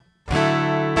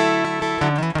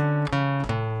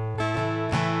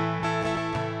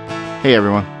Hey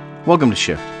everyone, welcome to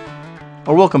Shift,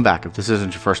 or welcome back if this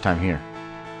isn't your first time here.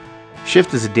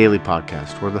 Shift is a daily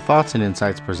podcast where the thoughts and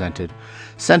insights presented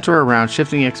center around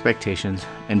shifting expectations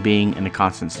and being in a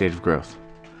constant state of growth.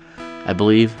 I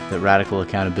believe that radical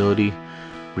accountability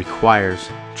requires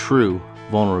true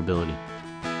vulnerability.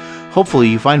 Hopefully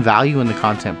you find value in the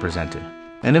content presented,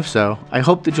 and if so, I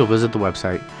hope that you'll visit the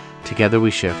website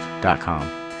togetherweshift.com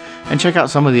and check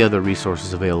out some of the other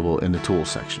resources available in the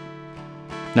tools section.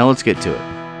 Now let's get to it.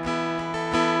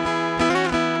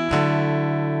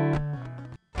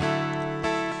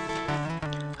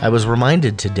 I was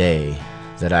reminded today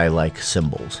that I like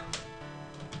symbols.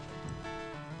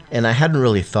 And I hadn't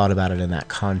really thought about it in that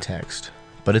context,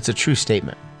 but it's a true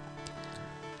statement.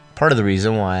 Part of the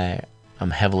reason why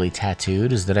I'm heavily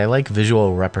tattooed is that I like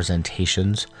visual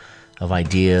representations of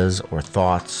ideas or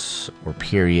thoughts or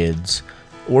periods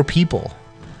or people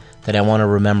that I want to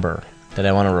remember, that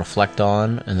I want to reflect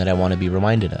on, and that I want to be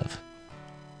reminded of.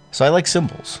 So I like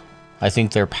symbols. I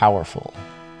think they're powerful.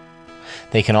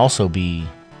 They can also be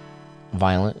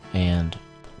violent and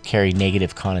carry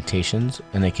negative connotations,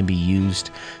 and they can be used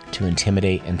to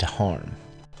intimidate and to harm.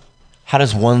 How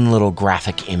does one little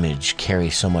graphic image carry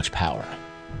so much power?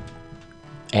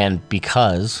 And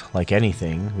because, like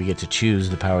anything, we get to choose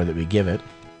the power that we give it,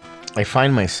 I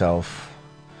find myself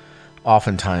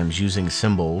oftentimes using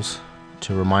symbols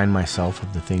to remind myself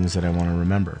of the things that I want to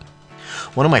remember.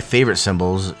 One of my favorite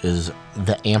symbols is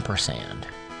the ampersand.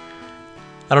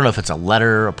 I don't know if it's a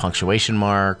letter, a punctuation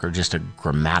mark, or just a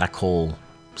grammatical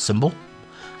symbol.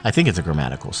 I think it's a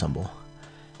grammatical symbol.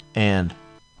 And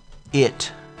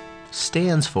it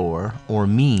stands for or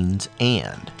means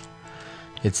and.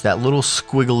 It's that little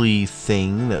squiggly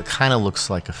thing that kind of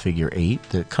looks like a figure 8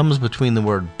 that comes between the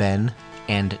word Ben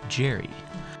and Jerry.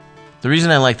 The reason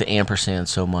I like the ampersand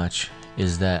so much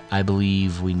is that I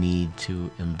believe we need to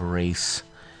embrace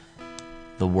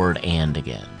the word and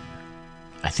again.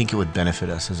 I think it would benefit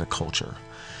us as a culture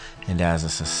and as a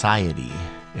society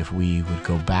if we would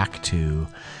go back to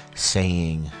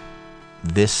saying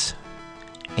this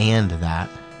and that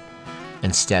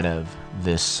instead of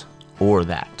this or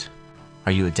that.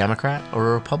 Are you a Democrat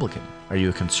or a Republican? Are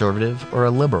you a conservative or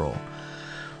a liberal?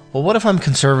 Well, what if I'm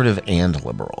conservative and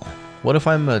liberal? What if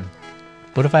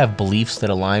I have beliefs that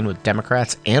align with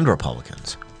Democrats and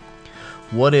Republicans?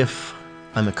 What if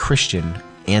I'm a Christian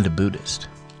and a Buddhist?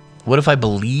 What if I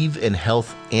believe in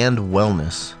health and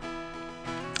wellness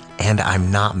and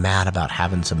I'm not mad about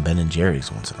having some Ben and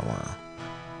Jerry's once in a while?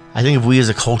 I think if we as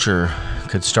a culture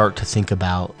could start to think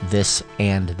about this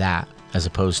and that as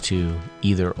opposed to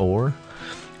either or,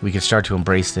 we could start to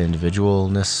embrace the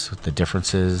individualness, the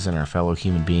differences in our fellow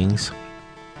human beings.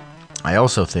 I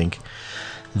also think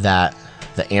that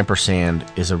the ampersand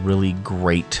is a really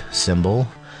great symbol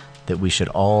that we should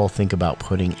all think about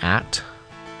putting at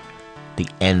the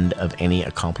end of any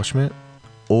accomplishment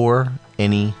or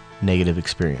any negative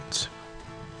experience.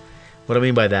 What I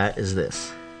mean by that is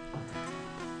this.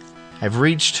 I've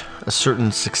reached a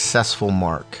certain successful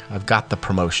mark. I've got the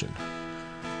promotion.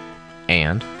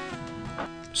 And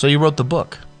so you wrote the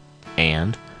book.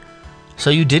 And so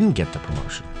you didn't get the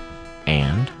promotion.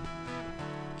 And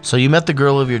so you met the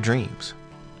girl of your dreams.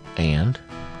 And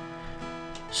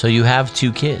so you have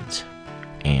 2 kids.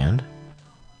 And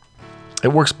it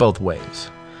works both ways.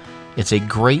 It's a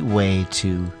great way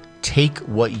to take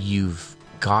what you've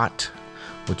got,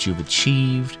 what you've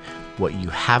achieved, what you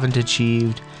haven't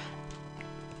achieved,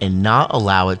 and not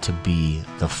allow it to be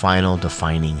the final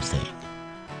defining thing.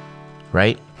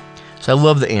 Right? So I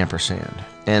love the ampersand.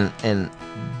 And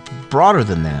broader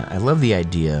than that, I love the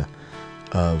idea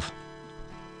of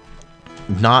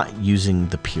not using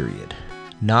the period,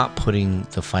 not putting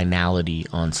the finality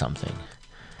on something.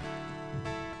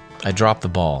 I dropped the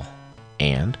ball,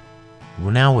 and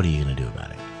well, now what are you going to do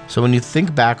about it? So when you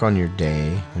think back on your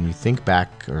day, when you think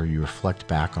back or you reflect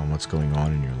back on what's going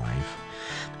on in your life,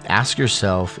 ask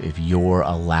yourself if you're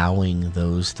allowing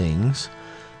those things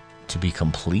to be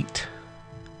complete,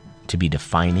 to be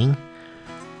defining,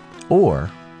 or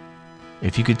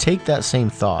if you could take that same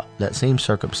thought, that same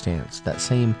circumstance, that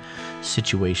same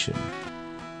situation,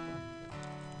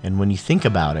 and when you think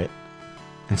about it,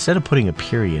 instead of putting a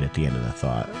period at the end of the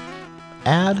thought,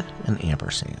 add an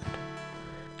ampersand.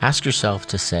 Ask yourself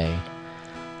to say,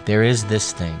 there is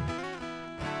this thing,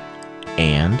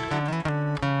 and